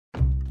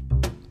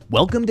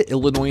Welcome to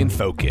Illinois in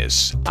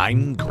Focus.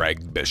 I'm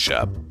Greg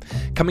Bishop.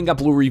 Coming up,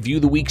 we'll review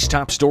the week's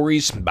top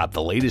stories about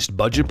the latest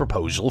budget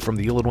proposal from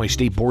the Illinois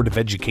State Board of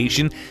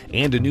Education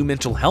and a new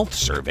mental health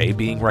survey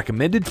being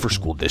recommended for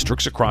school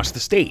districts across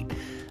the state.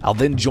 I'll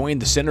then join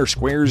the Center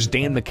Square's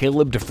Dan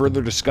McCaleb to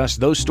further discuss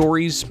those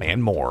stories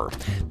and more.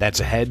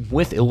 That's ahead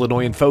with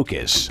Illinois in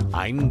Focus.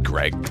 I'm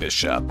Greg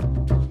Bishop.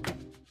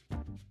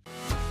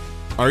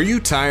 Are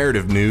you tired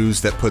of news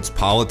that puts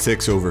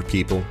politics over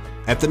people?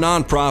 At the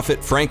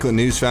nonprofit Franklin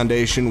News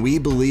Foundation, we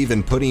believe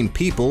in putting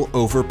people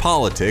over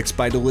politics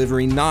by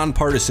delivering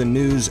nonpartisan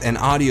news and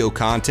audio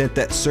content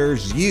that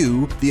serves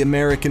you, the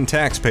American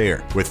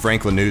taxpayer. With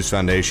Franklin News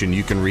Foundation,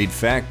 you can read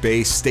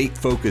fact-based,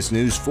 state-focused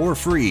news for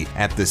free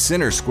at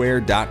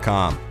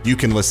thecentersquare.com. You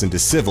can listen to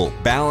civil,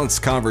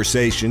 balanced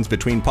conversations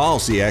between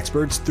policy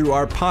experts through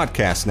our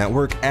podcast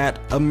network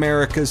at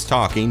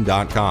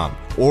americastalking.com.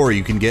 Or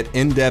you can get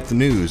in-depth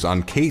news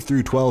on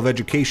K-12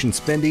 education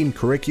spending,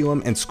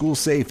 curriculum, and school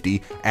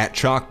safety at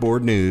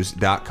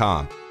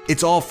chalkboardnews.com.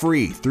 It's all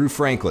free through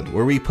Franklin,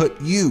 where we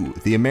put you,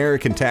 the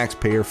American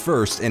taxpayer,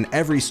 first in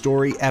every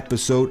story,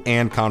 episode,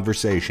 and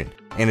conversation.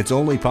 And it's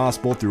only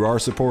possible through our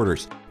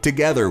supporters.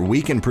 Together,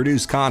 we can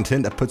produce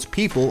content that puts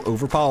people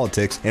over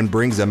politics and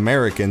brings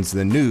Americans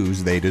the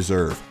news they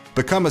deserve.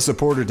 Become a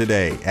supporter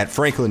today at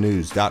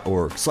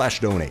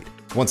franklinnews.org/donate.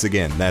 Once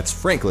again, that's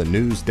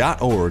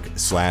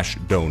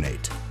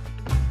franklinnews.org/donate.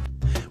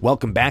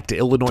 Welcome back to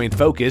Illinois in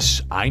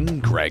Focus. I'm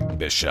Greg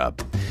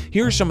Bishop.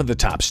 Here are some of the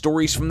top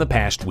stories from the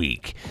past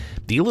week.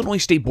 The Illinois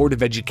State Board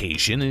of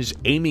Education is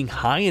aiming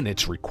high in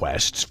its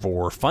requests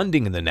for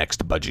funding in the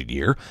next budget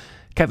year.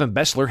 Kevin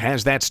Bessler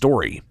has that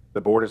story. The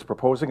board is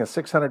proposing a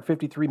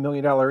 $653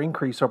 million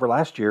increase over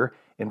last year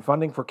in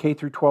funding for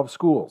K-12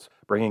 schools,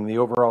 bringing the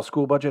overall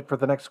school budget for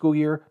the next school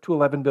year to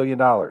 $11 billion.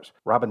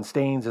 Robin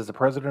Staines is the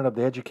president of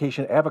the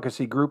education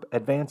advocacy group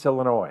Advance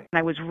Illinois.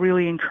 I was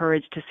really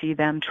encouraged to see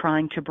them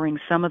trying to bring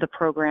some of the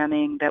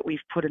programming that we've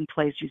put in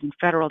place using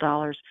federal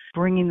dollars,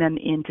 bringing them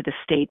into the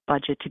state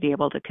budget to be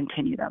able to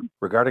continue them.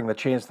 Regarding the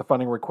chance the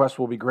funding request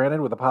will be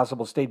granted with a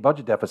possible state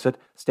budget deficit,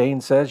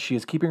 Staines says she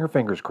is keeping her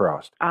fingers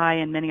crossed. I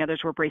and many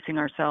others were bracing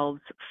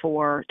ourselves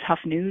for tough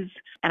news,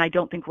 and I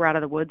don't think we're out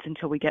of the woods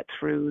until we get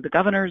through the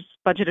governor's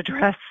budget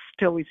address,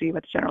 till we see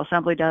what the General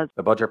Assembly does.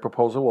 The budget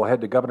proposal will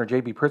head to Governor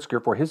J.B.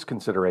 Pritzker for his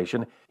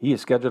consideration. He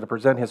is scheduled to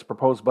present his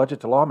proposed budget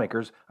to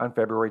lawmakers on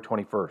February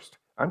 21st.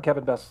 I'm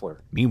Kevin Bessler.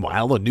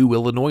 Meanwhile, a new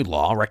Illinois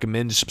law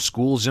recommends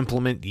schools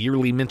implement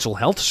yearly mental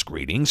health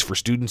screenings for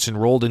students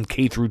enrolled in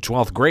K through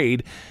 12th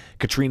grade.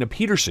 Katrina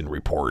Peterson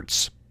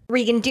reports.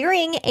 Regan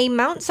Deering, a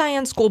Mount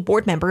Zion School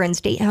Board member and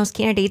State House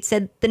candidate,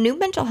 said the new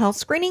mental health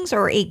screenings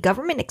are a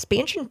government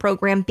expansion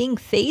program being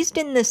phased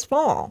in this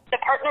fall. The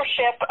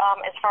partnership,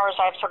 as far as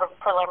I've sort of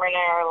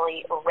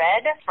preliminarily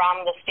read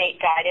from the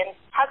state guidance,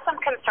 has some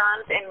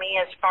concerns in me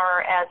as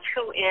far as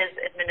who is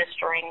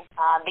administering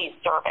these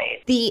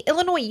surveys. The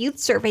Illinois Youth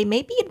Survey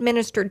may be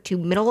administered to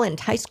middle and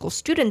high school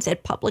students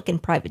at public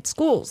and private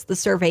schools. The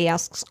survey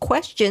asks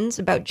questions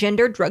about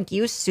gender, drug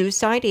use,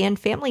 suicide, and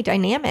family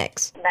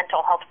dynamics.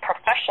 Mental health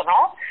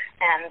professional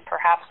and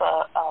perhaps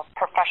a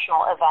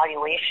professional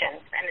evaluation.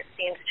 And it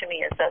seems to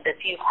me as though this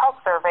youth health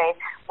survey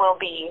will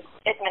be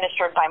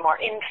administered by more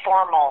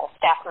informal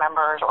staff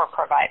members or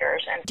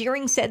providers. And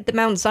Deering said the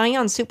Mount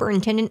Zion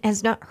superintendent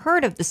has not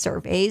heard of the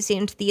surveys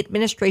and the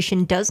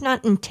administration does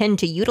not intend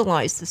to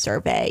utilize the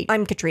survey.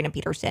 I'm Katrina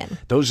Peterson.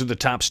 Those are the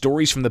top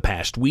stories from the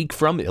past week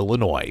from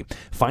Illinois.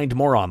 Find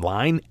more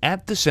online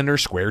at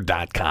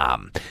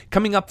thecentersquare.com.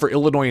 Coming up for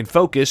Illinois in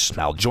Focus,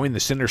 I'll join the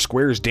Center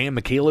Square's Dan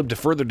McCaleb to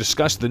further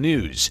discuss the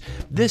news.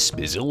 This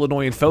is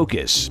Illinois in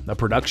Focus, a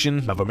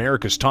production of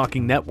America's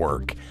Talking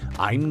Network.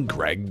 I'm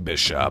Greg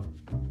Bishop.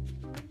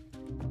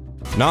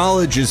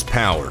 Knowledge is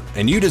power,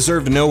 and you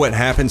deserve to know what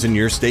happens in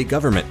your state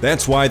government.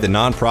 That's why the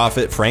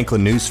nonprofit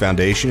Franklin News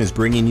Foundation is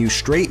bringing you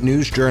straight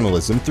news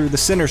journalism through the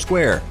Center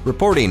Square,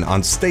 reporting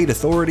on state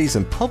authorities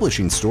and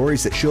publishing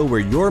stories that show where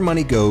your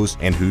money goes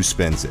and who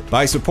spends it.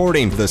 By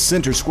supporting the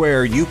Center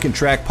Square, you can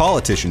track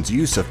politicians'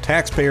 use of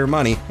taxpayer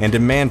money and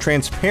demand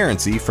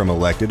transparency from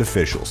elected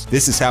officials.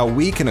 This is how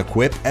we can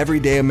equip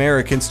everyday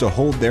Americans to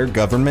hold their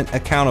government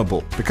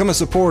accountable. Become a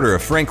supporter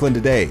of Franklin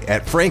today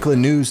at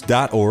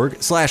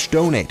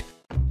franklinnews.org/donate.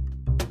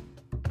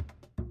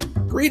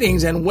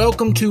 Greetings and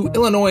welcome to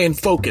Illinois in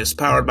Focus,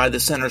 powered by the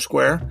Center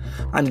Square.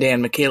 I'm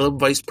Dan McCaleb,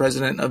 Vice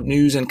President of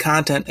News and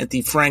Content at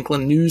the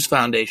Franklin News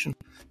Foundation,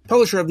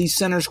 publisher of the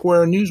Center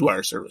Square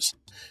Newswire service.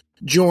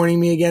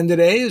 Joining me again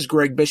today is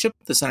Greg Bishop,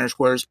 the Center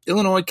Square's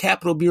Illinois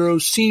Capitol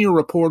Bureau's senior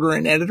reporter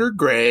and editor.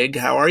 Greg,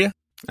 how are you?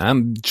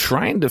 I'm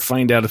trying to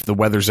find out if the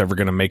weather's ever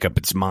going to make up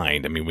its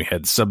mind. I mean, we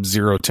had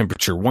sub-zero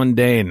temperature one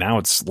day, and now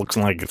it's looks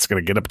like it's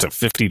going to get up to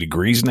 50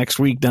 degrees next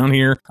week down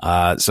here.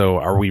 So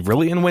are we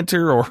really in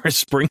winter, or is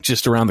spring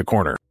just around the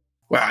corner?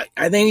 Well,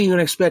 I think you can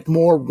expect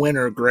more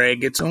winter,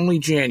 Greg. It's only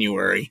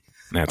January.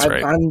 That's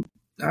right.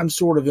 I'm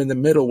sort of in the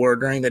middle where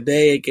during the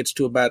day it gets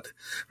to about,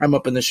 I'm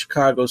up in the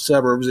Chicago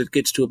suburbs, it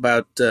gets to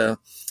about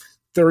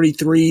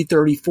 33,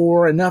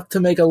 34, enough to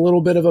make a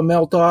little bit of a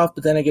melt off,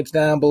 but then it gets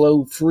down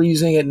below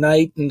freezing at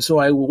night, and so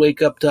I will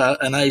wake up to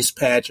an ice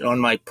patch on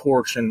my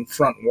porch and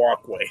front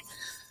walkway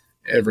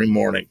every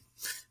morning.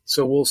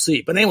 So we'll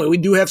see. But anyway, we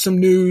do have some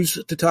news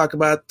to talk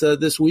about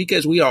this week,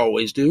 as we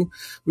always do.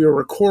 We are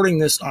recording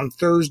this on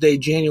Thursday,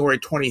 January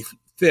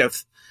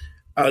 25th.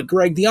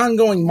 Greg, the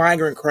ongoing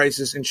migrant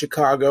crisis in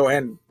Chicago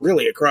and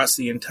really across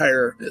the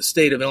entire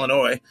state of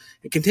Illinois,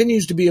 it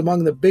continues to be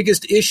among the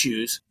biggest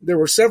issues. There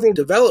were several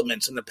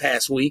developments in the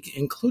past week,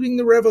 including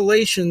the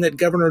revelation that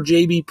Governor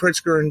J.B.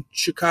 Pritzker and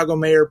Chicago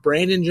Mayor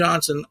Brandon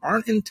Johnson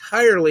aren't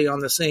entirely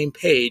on the same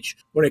page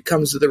when it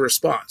comes to the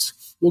response.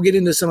 We'll get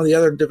into some of the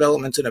other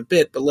developments in a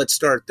bit, but let's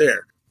start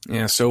there.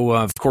 Yeah, so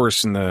of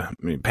course, in the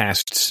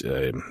past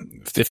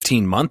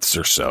 15 months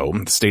or so,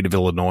 the state of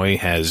Illinois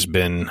has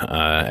been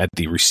at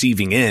the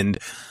receiving end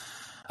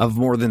of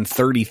more than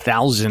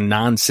 30,000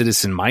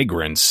 non-citizen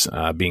migrants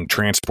being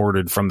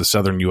transported from the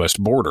southern U.S.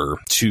 border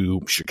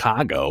to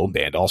Chicago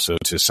and also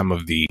to some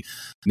of the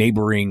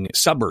neighboring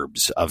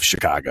suburbs of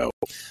Chicago.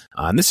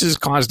 And this has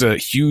caused a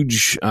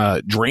huge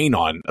drain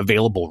on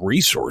available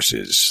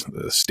resources.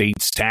 The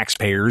state's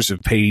taxpayers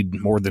have paid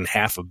more than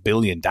 $500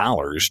 million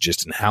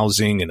just in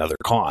housing and other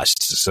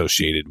costs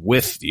associated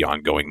with the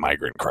ongoing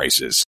migrant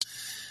crisis.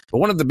 But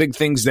one of the big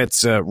things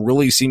that's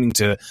really seeming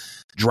to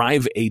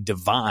drive a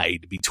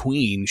divide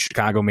between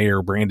Chicago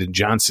Mayor Brandon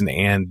Johnson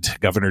and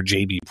Governor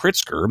J.B.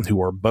 Pritzker,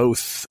 who are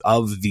both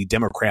of the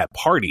Democrat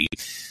Party,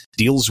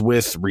 deals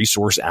with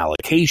resource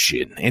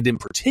allocation, and in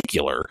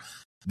particular,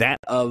 that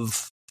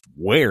of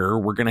where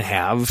we're going to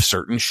have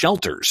certain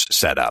shelters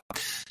set up.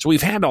 So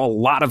we've had a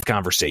lot of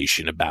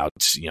conversation about,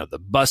 the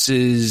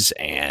buses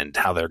and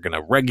how they're going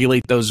to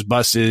regulate those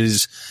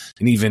buses,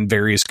 and even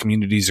various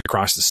communities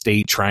across the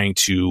state trying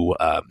to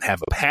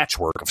have a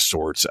patchwork of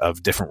sorts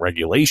of different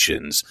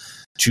regulations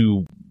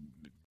to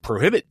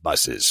prohibit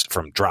buses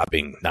from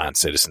dropping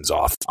non-citizens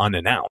off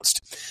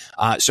unannounced.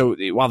 So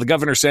while the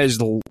governor says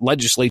the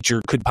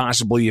legislature could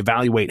possibly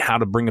evaluate how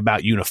to bring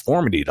about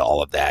uniformity to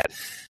all of that,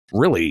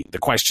 really, the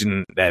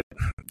question that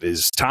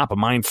is top of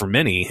mind for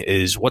many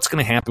is what's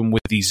going to happen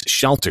with these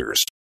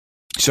shelters.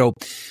 So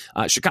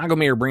Chicago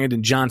Mayor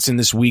Brandon Johnson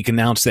this week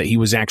announced that he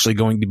was actually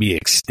going to be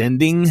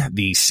extending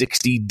the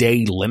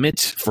 60-day limit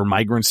for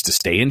migrants to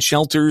stay in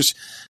shelters.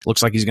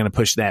 Looks like he's going to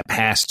push that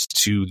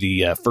past to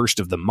the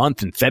first of the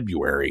month in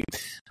February.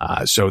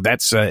 So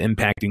that's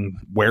impacting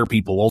where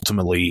people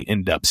ultimately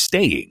end up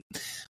staying.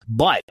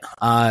 But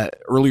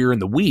earlier in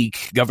the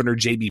week, Governor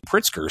J.B.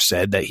 Pritzker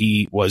said that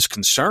he was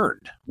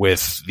concerned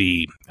with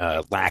the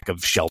lack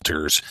of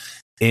shelters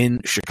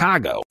in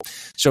Chicago.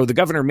 So the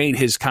governor made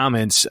his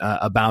comments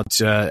about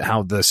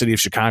how the city of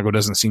Chicago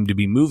doesn't seem to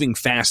be moving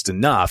fast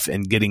enough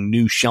and getting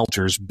new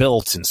shelters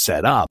built and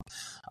set up.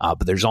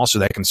 But there's also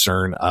that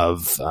concern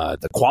of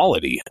the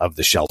quality of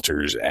the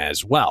shelters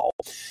as well.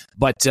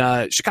 But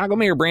Chicago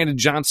Mayor Brandon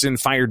Johnson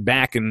fired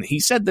back, and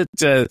he said that,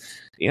 to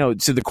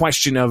the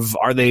question of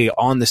are they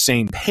on the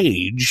same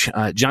page,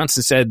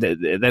 Johnson said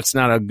that that's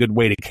not a good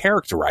way to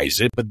characterize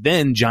it. But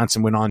then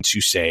Johnson went on to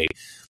say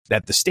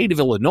that the state of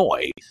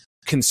Illinois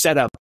can set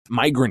up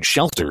migrant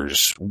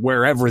shelters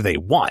wherever they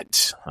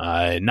want,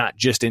 not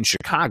just in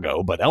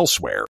Chicago, but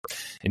elsewhere.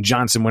 And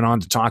Johnson went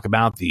on to talk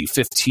about the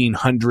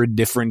 1,500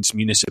 different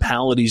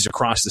municipalities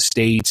across the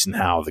states and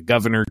how the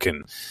governor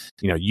can,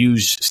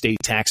 use state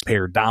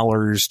taxpayer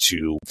dollars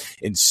to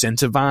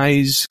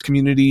incentivize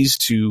communities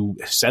to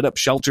set up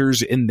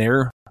shelters in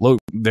their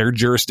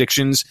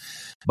jurisdictions.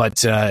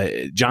 But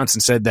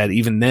Johnson said that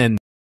even then,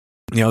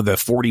 the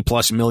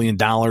 $40+ million,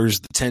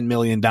 the $10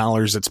 million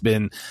that's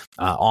been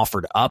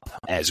offered up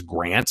as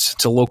grants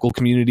to local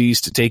communities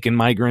to take in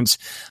migrants,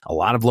 a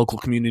lot of local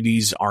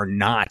communities are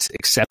not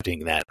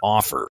accepting that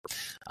offer.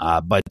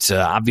 But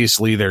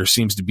obviously there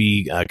seems to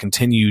be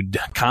continued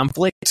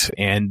conflict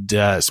and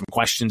some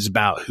questions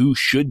about who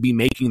should be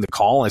making the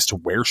call as to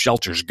where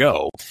shelters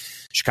go.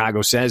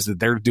 Chicago says that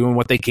they're doing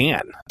what they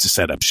can to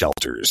set up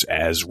shelters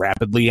as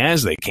rapidly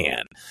as they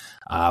can.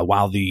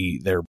 While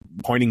they're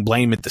pointing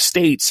blame at the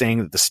state, saying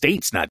that the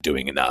state's not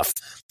doing enough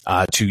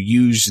to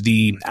use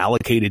the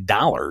allocated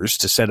dollars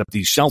to set up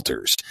these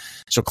shelters.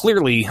 So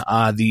clearly,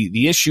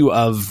 the issue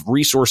of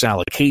resource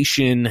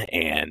allocation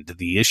and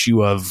the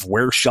issue of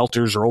where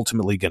shelters are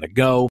ultimately going to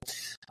go,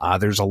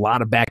 there's a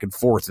lot of back and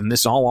forth. And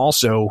this all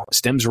also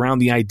stems around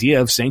the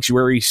idea of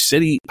sanctuary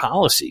city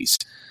policies.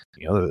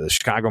 The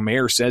Chicago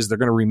mayor says they're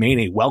going to remain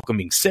a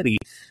welcoming city,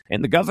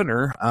 and the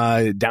governor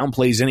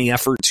downplays any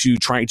effort to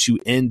try to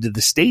end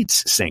the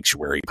state's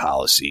sanctuary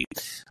policy.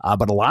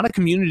 But a lot of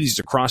communities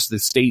across the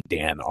state,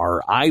 Dan,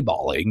 are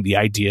eyeballing the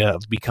idea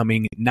of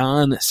becoming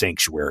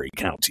non-sanctuary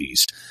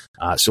counties.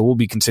 So we'll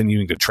be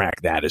continuing to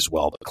track that as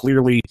well. But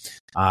clearly,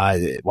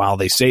 while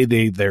they say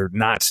they're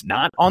not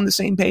on the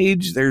same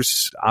page,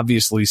 there's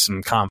obviously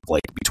some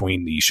conflict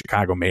between the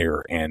Chicago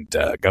mayor and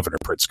Governor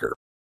Pritzker.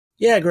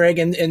 Yeah, Greg,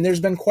 and there's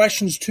been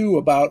questions, too,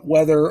 about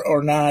whether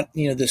or not,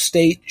 the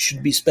state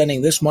should be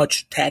spending this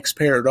much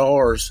taxpayer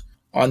dollars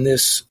on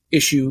this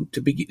issue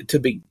to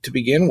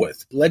begin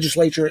with.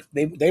 Legislature,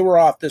 they were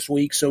off this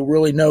week, so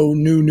really no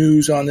new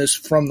news on this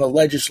from the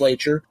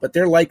legislature, but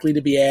they're likely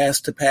to be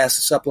asked to pass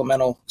a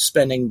supplemental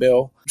spending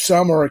bill.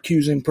 Some are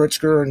accusing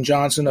Pritzker and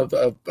Johnson of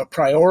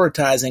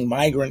prioritizing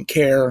migrant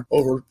care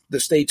over the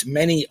state's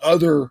many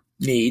other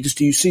needs.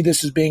 Do you see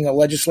this as being a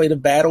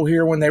legislative battle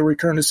here when they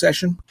return to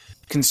session?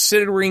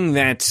 Considering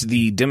that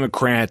the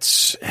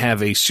Democrats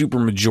have a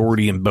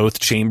supermajority in both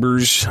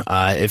chambers,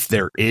 if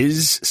there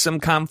is some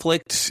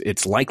conflict,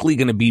 it's likely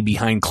going to be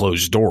behind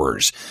closed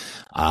doors.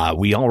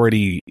 We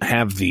already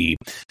have the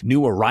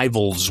new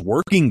arrivals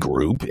working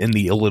group in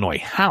the Illinois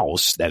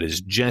House that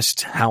is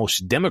just House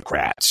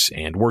Democrats,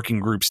 and working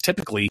groups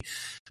typically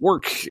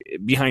work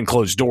behind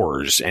closed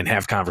doors and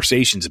have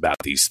conversations about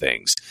these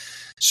things.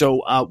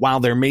 So while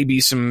there may be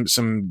some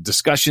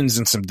discussions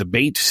and some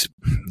debate,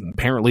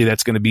 apparently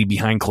that's going to be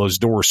behind closed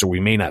doors, so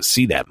we may not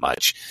see that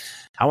much.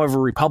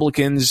 However,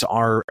 Republicans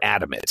are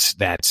adamant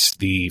that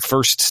the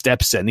first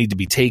steps that need to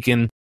be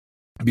taken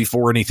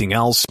before anything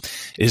else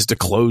is to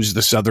close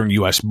the southern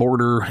U.S.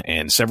 border,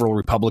 and several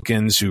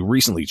Republicans who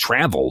recently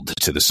traveled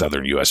to the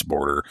southern U.S.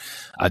 border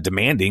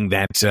demanding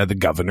that the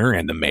governor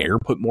and the mayor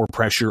put more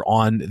pressure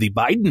on the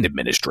Biden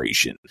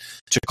administration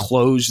to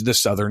close the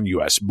southern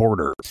U.S.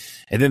 border.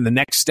 And then the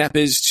next step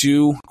is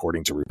to,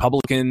 according to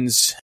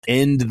Republicans,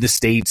 end the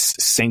state's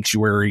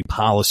sanctuary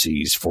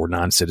policies for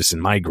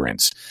non-citizen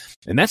migrants.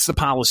 And that's the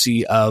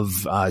policy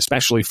of,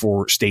 especially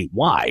for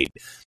statewide,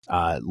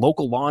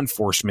 local law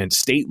enforcement,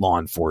 state law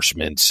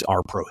enforcement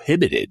are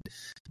prohibited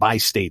by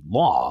state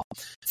law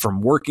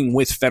from working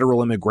with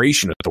federal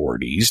immigration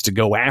authorities to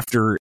go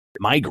after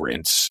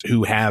migrants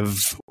who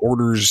have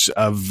orders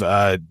of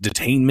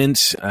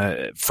detainment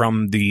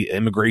from the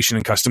Immigration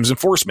and Customs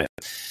Enforcement.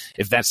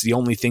 If that's the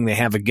only thing they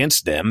have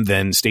against them,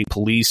 then state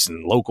police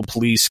and local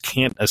police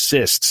can't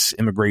assist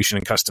Immigration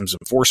and Customs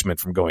Enforcement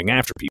from going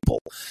after people.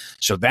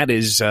 So that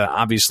is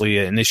obviously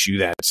an issue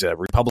that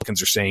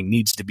Republicans are saying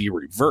needs to be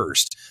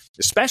reversed,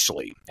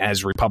 especially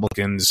as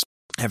Republicans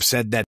have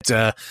said that,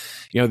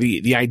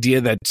 the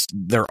idea that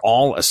they're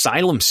all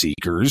asylum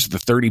seekers, the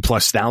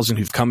 30,000+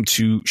 who've come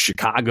to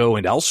Chicago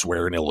and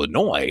elsewhere in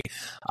Illinois,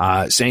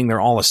 saying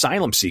they're all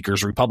asylum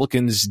seekers,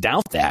 Republicans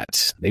doubt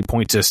that. They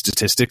point to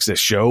statistics that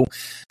show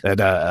that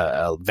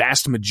a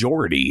vast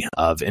majority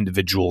of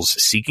individuals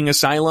seeking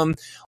asylum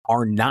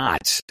are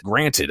not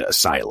granted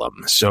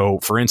asylum. So,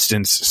 for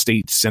instance,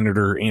 State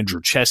Senator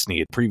Andrew Chesney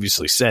had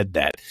previously said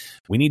that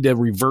we need to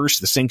reverse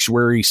the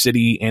sanctuary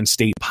city and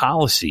state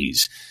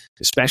policies,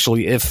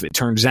 especially if it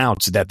turns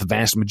out that the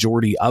vast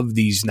majority of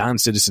these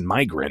non-citizen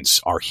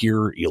migrants are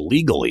here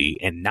illegally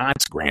and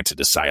not granted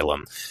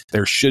asylum.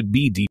 There should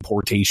be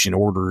deportation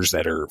orders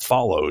that are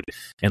followed,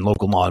 and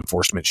local law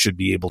enforcement should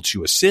be able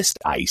to assist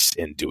ICE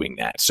in doing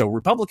that. So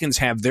Republicans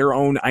have their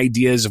own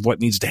ideas of what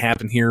needs to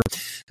happen here,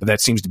 but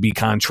that seems to be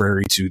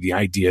contrary to the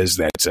ideas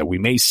that we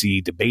may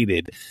see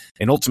debated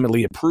and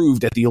ultimately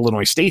approved at the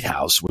Illinois State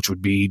House, which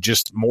would be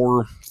just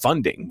more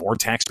funding, more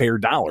taxpayer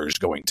dollars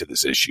going to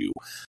this issue,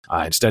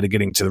 instead of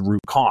getting to the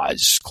root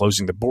cause,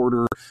 closing the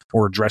border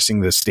or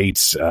addressing the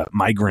state's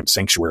migrant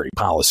sanctuary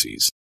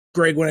policies.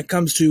 Greg, when it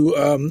comes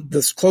to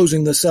this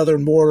closing the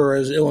southern border,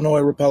 as Illinois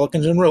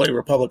Republicans and really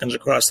Republicans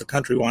across the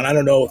country want, I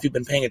don't know if you've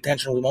been paying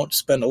attention. We won't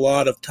spend a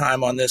lot of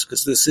time on this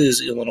because this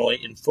is Illinois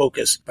in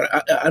focus.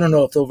 But I don't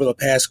know if over the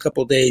past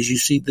couple of days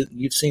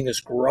you've seen this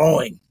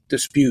growing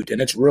dispute, and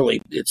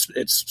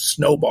it's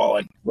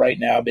snowballing right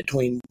now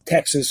between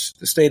Texas,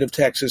 the state of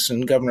Texas,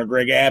 and Governor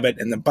Greg Abbott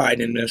and the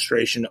Biden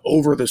administration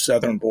over the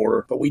southern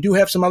border. But we do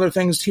have some other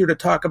things here to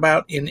talk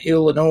about in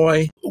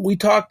Illinois. We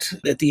talked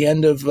at the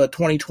end of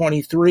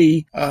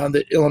 2023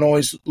 that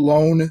Illinois'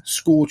 Lone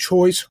School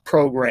Choice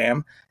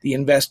Program, the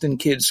Invest in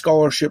Kids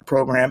Scholarship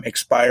Program,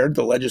 expired.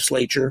 The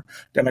legislature,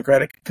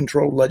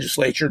 Democratic-controlled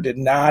legislature, did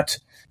not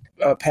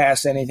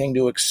pass anything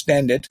to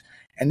extend it.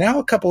 And now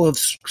a couple of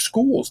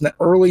schools,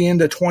 early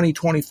into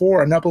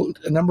 2024,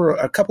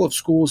 a couple of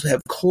schools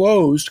have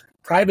closed.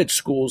 Private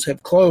schools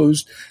have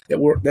closed that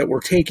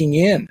were taking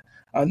in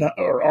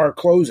or are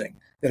closing,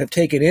 that have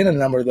taken in a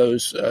number of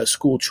those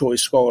school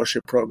choice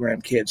scholarship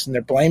program kids, and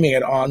they're blaming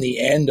it on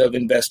the end of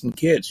Invest in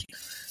Kids.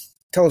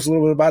 Tell us a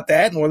little bit about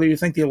that and whether you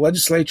think the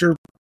legislature,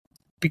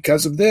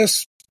 because of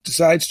this,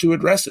 decides to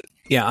address it.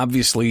 Yeah,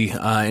 obviously,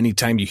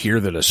 anytime you hear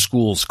that a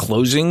school's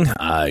closing,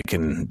 it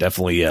can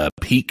definitely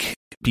pique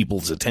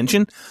people's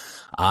attention.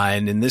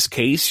 And in this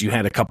case, you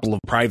had a couple of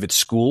private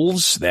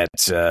schools that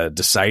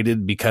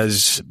decided,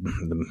 because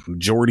the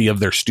majority of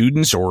their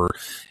students, or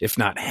if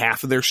not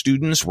half of their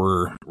students,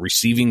 were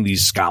receiving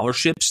these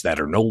scholarships that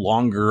are no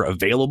longer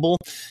available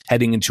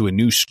heading into a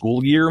new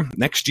school year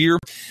next year,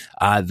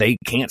 they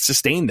can't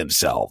sustain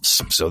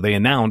themselves. So they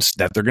announced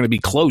that they're going to be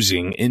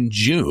closing in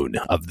June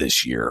of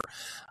this year.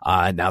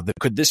 Now,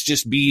 could this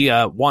just be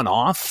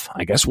one-off?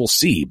 I guess we'll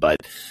see. But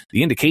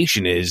the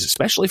indication is,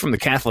 especially from the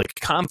Catholic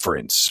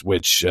Conference,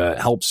 which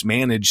helps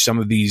manage some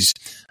of these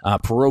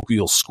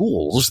parochial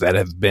schools that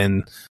have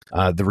been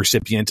the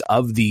recipient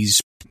of these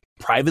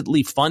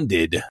privately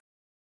funded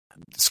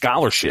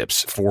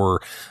scholarships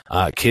for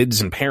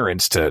kids and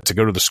parents to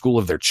go to the school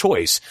of their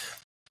choice,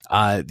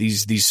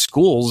 these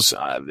schools,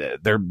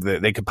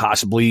 they could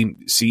possibly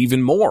see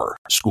even more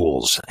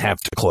schools have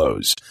to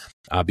close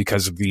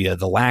because of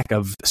the lack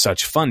of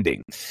such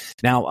funding.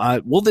 Now,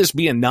 will this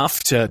be enough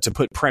to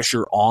put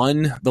pressure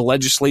on the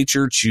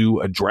legislature to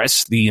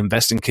address the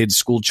Invest in Kids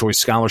School Choice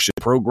Scholarship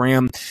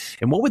Program?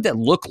 And what would that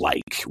look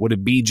like? Would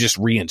it be just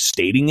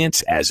reinstating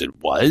it as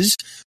it was,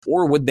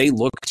 or would they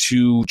look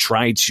to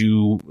try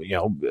to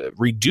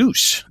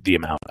reduce the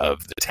amount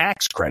of the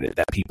tax credit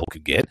that people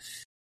could get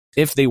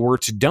if they were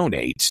to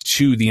donate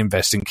to the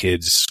Invest in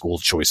Kids School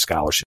Choice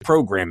Scholarship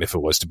Program if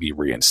it was to be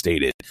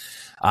reinstated?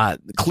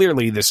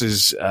 Clearly, this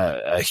is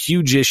a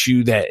huge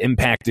issue that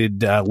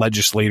impacted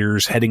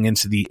legislators heading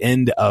into the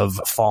end of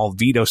fall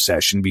veto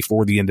session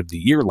before the end of the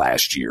year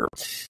last year,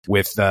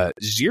 with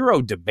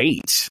zero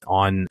debate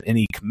on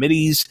any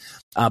committees.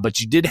 But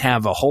you did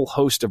have a whole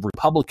host of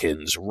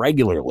Republicans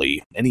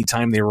regularly,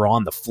 anytime they were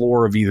on the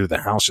floor of either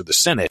the House or the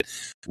Senate,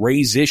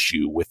 raise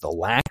issue with the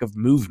lack of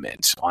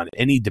movement on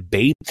any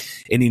debate,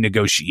 any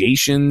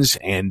negotiations.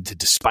 And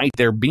despite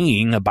there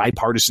being a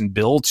bipartisan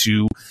bill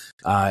to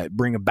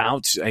bring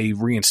about a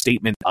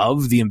reinstatement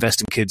of the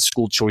Invest in Kids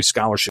School Choice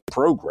Scholarship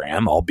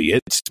Program,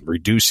 albeit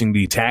reducing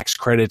the tax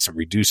credits and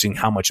reducing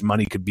how much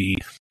money could be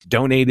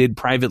donated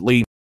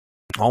privately,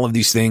 all of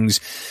these things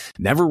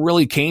never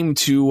really came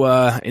to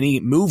any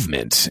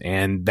movement,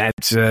 and that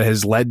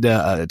has led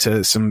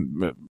to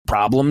some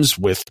problems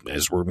with,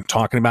 as we're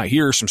talking about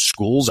here, some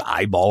schools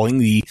eyeballing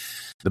the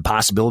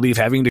possibility of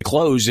having to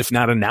close, if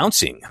not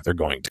announcing they're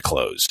going to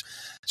close.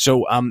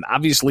 So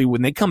obviously,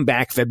 when they come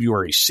back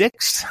February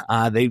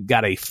 6th, they've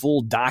got a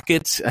full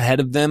docket ahead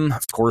of them.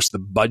 Of course, the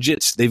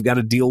budgets they've got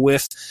to deal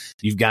with.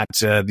 You've got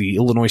the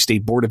Illinois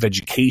State Board of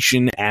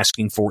Education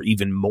asking for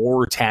even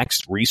more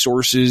taxed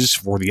resources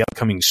for the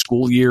upcoming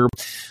school year.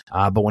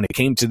 But when it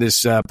came to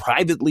this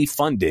privately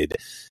funded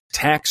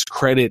tax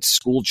credit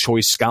school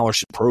choice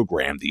scholarship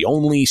program, the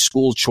only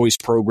school choice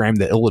program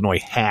that Illinois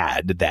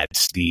had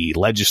that the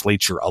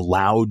legislature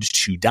allowed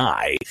to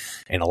die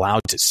and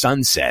allowed to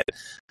sunset,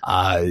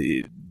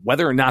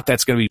 whether or not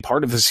that's going to be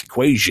part of this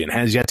equation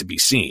has yet to be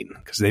seen,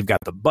 because they've got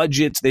the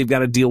budgets they've got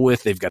to deal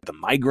with. They've got the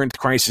migrant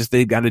crisis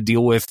they've got to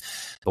deal with.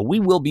 But we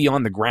will be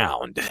on the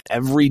ground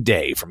every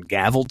day from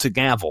gavel to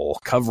gavel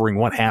covering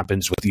what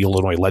happens with the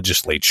Illinois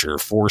legislature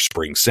for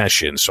spring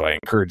session. So I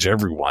encourage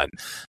everyone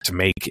to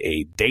make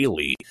a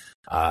daily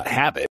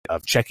habit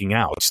of checking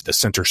out the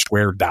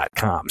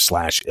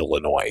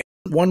centersquare.com/Illinois.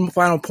 One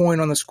final point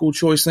on the school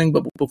choice thing,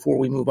 but before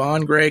we move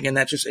on, Greg, and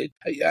that's just, I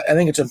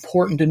think it's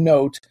important to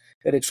note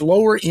that it's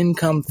lower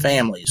income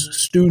families,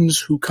 students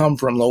who come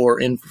from lower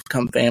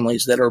income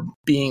families, that are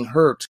being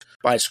hurt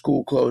by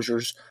school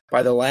closures,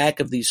 by the lack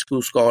of these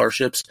school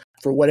scholarships.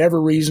 For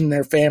whatever reason,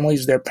 their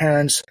families, their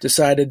parents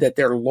decided that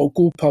their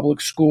local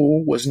public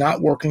school was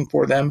not working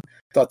for them,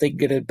 thought they could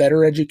get a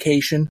better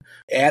education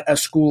at a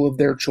school of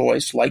their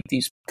choice, like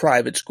these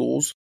private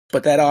schools.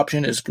 But that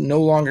option is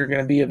no longer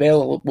going to be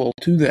available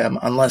to them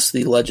unless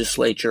the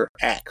legislature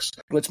acts.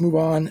 Let's move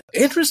on.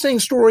 Interesting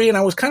story, and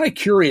I was kind of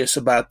curious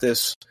about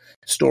this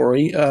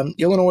story.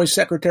 Illinois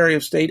Secretary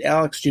of State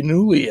Alex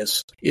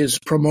Janulius is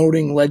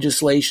promoting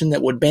legislation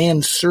that would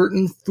ban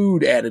certain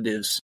food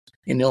additives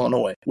in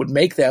Illinois, would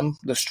make them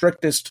the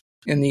strictest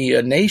in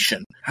the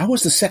nation. How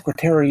is the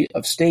Secretary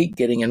of State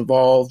getting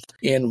involved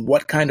in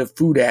what kind of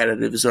food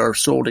additives are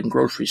sold in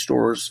grocery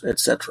stores,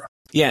 etc.?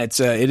 Yeah,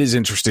 it is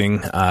interesting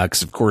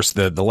because, of course,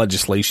 the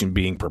legislation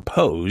being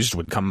proposed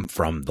would come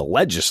from the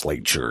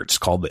legislature. It's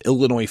called the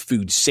Illinois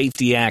Food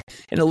Safety Act,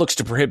 and it looks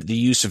to prohibit the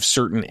use of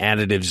certain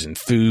additives in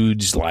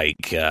foods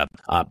like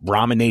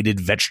brominated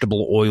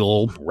vegetable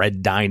oil,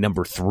 red dye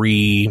number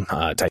 3,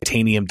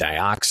 titanium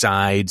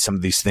dioxide. Some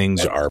of these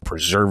things are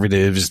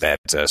preservatives that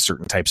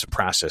certain types of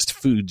processed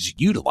foods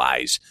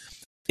utilize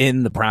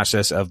in the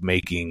process of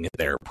making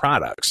their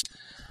products.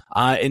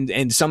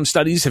 And some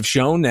studies have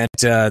shown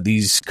that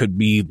these could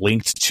be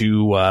linked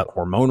to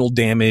hormonal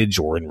damage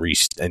or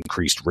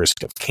increased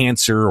risk of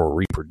cancer or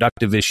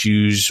reproductive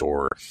issues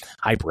or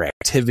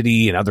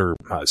hyperactivity and other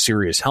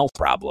serious health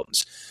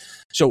problems.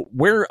 So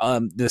where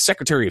the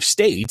Secretary of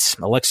State,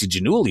 Alexi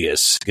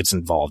Janulius, gets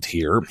involved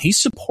here, he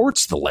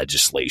supports the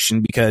legislation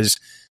because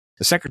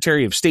the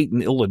Secretary of State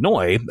in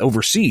Illinois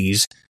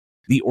oversees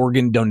the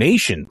organ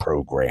donation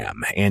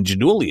program. And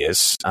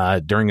Janulius,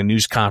 during a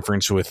news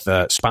conference with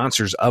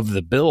sponsors of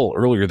the bill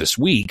earlier this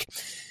week,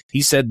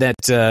 he said that,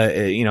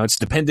 it's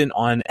dependent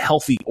on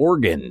healthy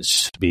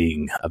organs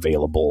being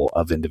available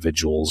of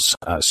individuals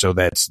so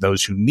that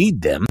those who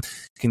need them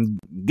can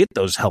get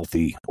those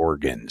healthy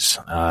organs.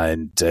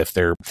 And if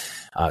they're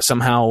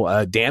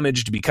somehow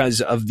damaged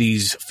because of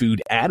these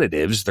food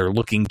additives, they're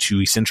looking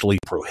to essentially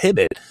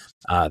prohibit.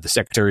 The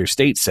Secretary of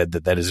State said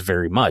that is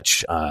very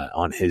much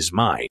on his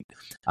mind.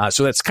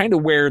 So that's kind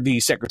of where the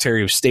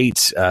Secretary of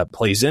State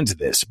plays into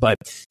this. But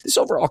this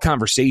overall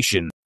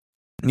conversation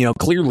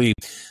Clearly,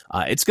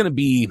 it's going to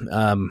be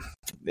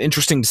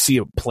interesting to see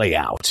it play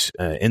out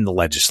in the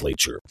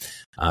legislature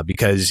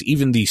because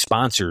even the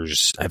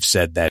sponsors have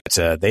said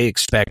that they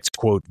expect,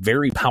 quote,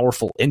 very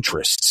powerful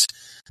interests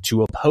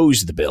to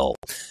oppose the bill.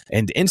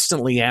 And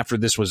instantly after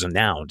this was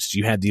announced,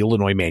 you had the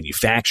Illinois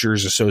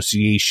Manufacturers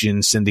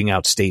Association sending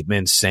out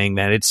statements saying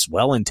that it's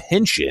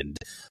well-intentioned,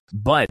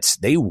 but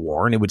they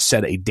warn it would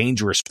set a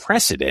dangerous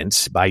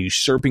precedent by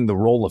usurping the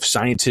role of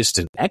scientists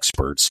and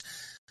experts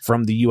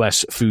from the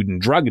U.S. Food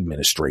and Drug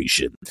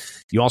Administration.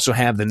 You also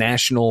have the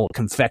National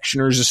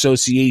Confectioners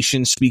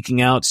Association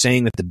speaking out,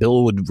 saying that the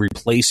bill would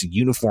replace a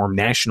uniform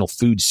national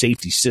food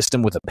safety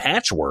system with a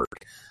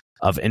patchwork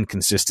of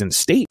inconsistent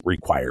state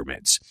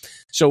requirements.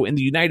 So in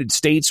the United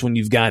States, when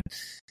you've got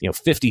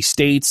 50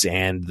 states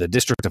and the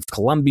District of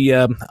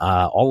Columbia,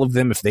 all of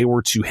them, if they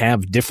were to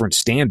have different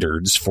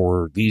standards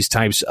for these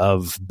types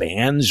of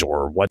bans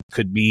or what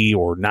could be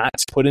or not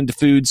put into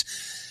foods,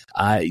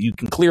 you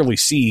can clearly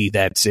see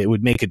that it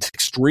would make it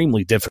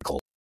extremely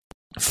difficult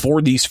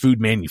for these food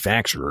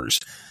manufacturers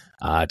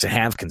to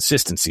have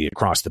consistency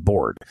across the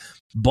board.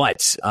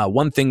 But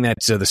one thing that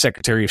the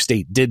Secretary of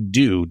State did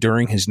do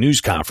during his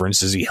news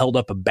conference is he held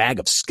up a bag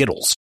of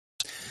Skittles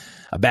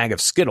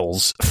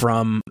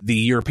from the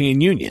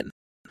European Union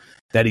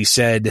that he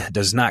said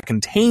does not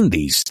contain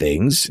these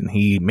things. And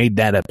he made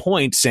that a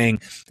point, saying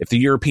if the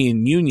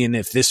European Union,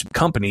 if this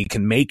company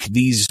can make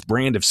these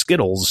brand of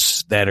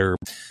Skittles that are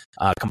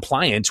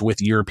compliant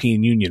with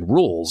European Union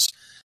rules,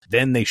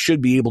 then they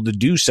should be able to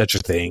do such a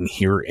thing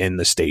here in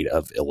the state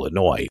of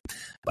Illinois.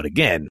 But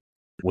again,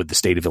 would the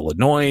state of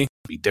Illinois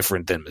be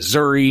different than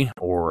Missouri,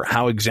 or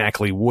how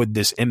exactly would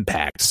this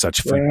impact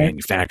such food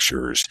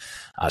manufacturers?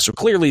 So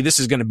clearly this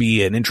is going to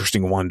be an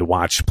interesting one to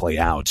watch play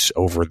out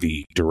over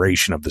the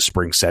duration of the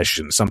spring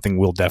session, something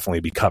we'll definitely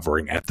be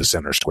covering at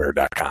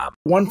thecentersquare.com.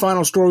 One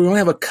final story. We only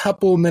have a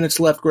couple minutes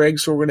left, Greg,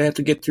 so we're going to have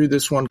to get through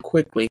this one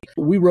quickly.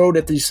 We wrote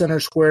at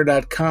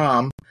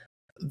thecentersquare.com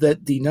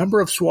that the number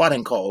of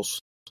swatting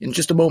calls, in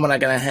just a moment, I'm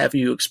going to have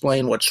you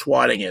explain what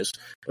swatting is.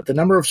 But the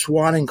number of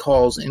swatting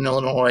calls in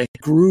Illinois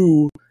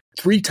grew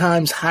 3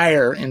 times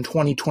higher in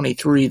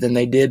 2023 than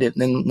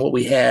what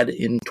we had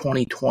in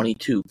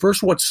 2022.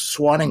 First, what's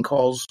swatting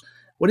calls?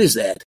 What is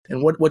that?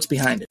 And what's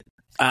behind it?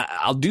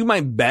 I'll do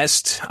my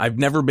best. I've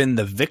never been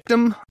the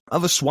victim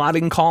of a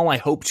swatting call. I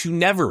hope to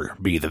never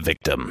be the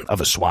victim of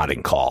a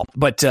swatting call.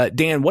 But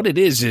Dan, what it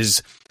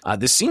is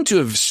this seemed to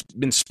have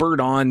been spurred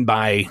on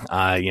by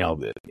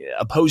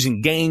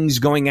opposing gangs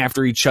going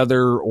after each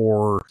other,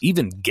 or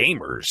even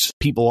gamers,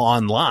 people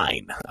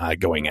online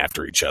going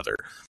after each other.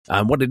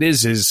 What it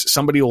is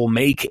somebody will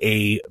make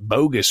a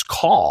bogus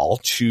call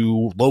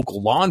to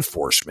local law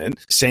enforcement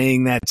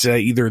saying that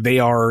either they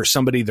are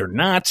somebody they're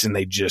not and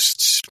they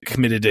just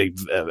committed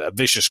a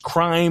vicious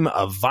crime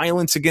of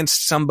violence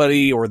against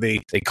somebody, or they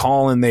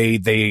call and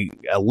they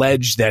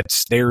allege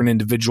that they're an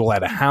individual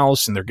at a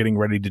house and they're getting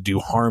ready to do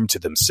harm to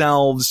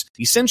themselves.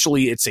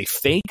 Essentially, it's a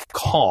fake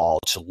call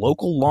to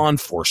local law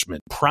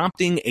enforcement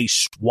prompting a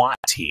SWAT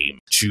team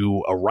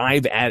to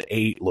arrive at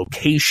a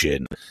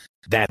location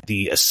that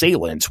the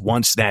assailant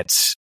wants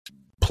that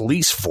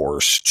police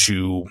force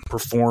to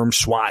perform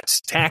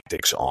SWAT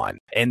tactics on.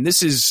 And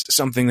this is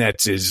something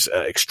that is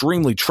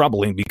extremely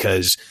troubling,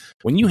 because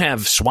when you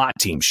have SWAT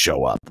teams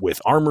show up with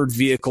armored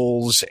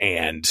vehicles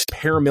and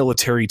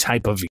paramilitary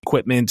type of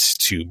equipment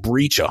to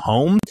breach a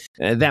home,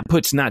 that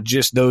puts not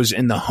just those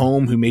in the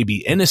home who may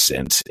be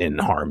innocent in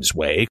harm's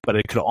way, but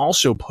it could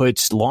also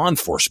put law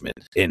enforcement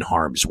in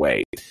harm's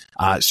way.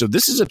 So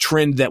this is a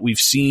trend that we've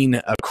seen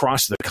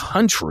across the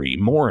country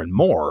more and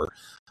more.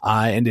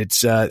 And it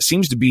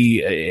seems to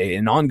be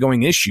an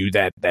ongoing issue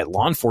that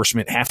law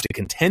enforcement have to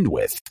contend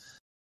with.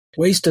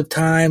 Waste of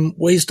time,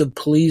 waste of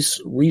police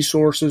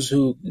resources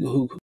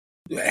who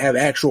have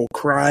actual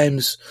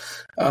crimes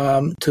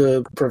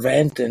to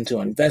prevent and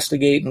to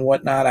investigate and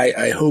whatnot.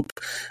 I hope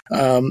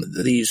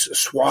these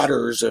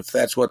swatters, if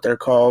that's what they're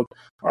called,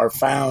 are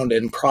found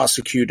and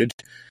prosecuted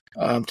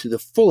to the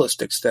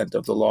fullest extent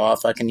of the law,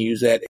 if I can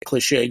use that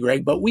cliche,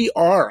 Greg. But we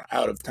are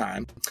out of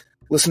time.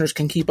 Listeners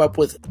can keep up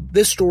with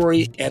this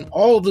story and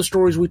all of the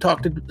stories we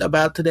talked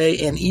about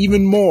today and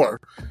even more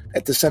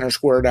at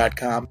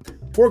thecentersquare.com.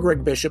 For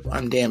Greg Bishop,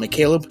 I'm Dan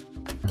McCaleb.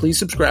 Please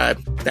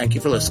subscribe. Thank you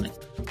for listening.